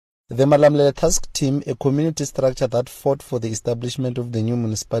The Malamulele task team, a community structure that fought for the establishment of the new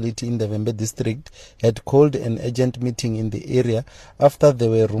municipality in the Vhembe District, had called an urgent meeting in the area after there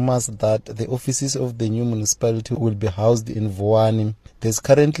were rumours that the offices of the new municipality will be housed in Vuwani. There is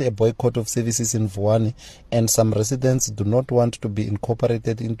currently a boycott of services in Vuwani, and some residents do not want to be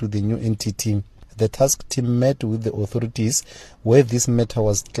incorporated into the new entity. The task team met with the authorities where this matter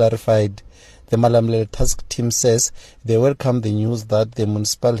was clarified. The Malamulele task team says they welcome the news that the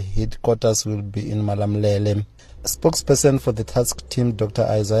municipal headquarters will be in Malamulele. A spokesperson for the task team, Dr.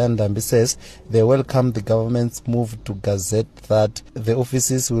 Isaiah Ndambi, says they welcome the government's move to gazette that the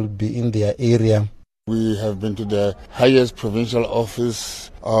offices will be in their area. We have been to the highest provincial office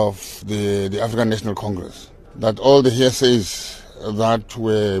of the African National Congress, that all the hearsays that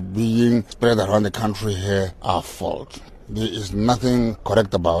were being spread around the country here are false. There is nothing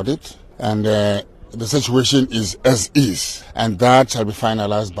correct about it, and the situation is as is, and that shall be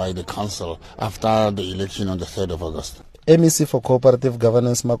finalized by the council after the election on the 3rd of August. MEC for Cooperative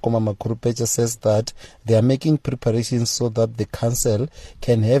Governance Makoma Makhurupetje says that they are making preparations so that the council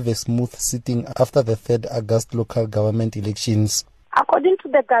can have a smooth sitting after the 3rd August local government elections. According to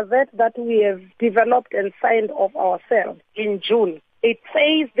the gazette that we have developed and signed off ourselves in June, it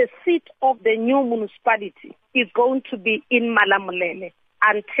says the seat of the new municipality is going to be in Malamulele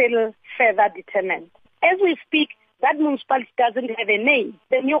until further determined. As we speak, that municipality doesn't have a name.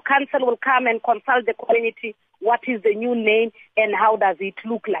 The new council will come and consult the community what is the new name and how does it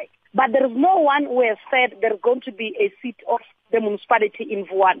look like. But there is no one who has said there is going to be a seat of the municipality in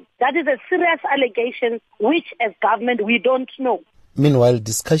Vuwani. That is a serious allegation which as government we don't know. Meanwhile,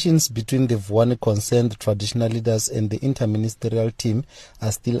 discussions between the Vuwani concerned traditional leaders and the interministerial team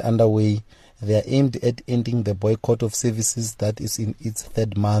are still underway. They are aimed at ending the boycott of services that is in its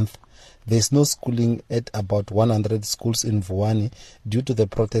 3rd month. There is no schooling at about 100 schools in Vuwani due to the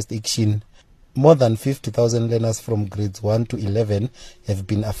protest action. More than 50,000 learners from grades 1 to 11 have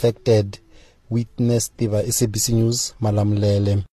been affected. Witness Tiva, SABC News, Malamulele.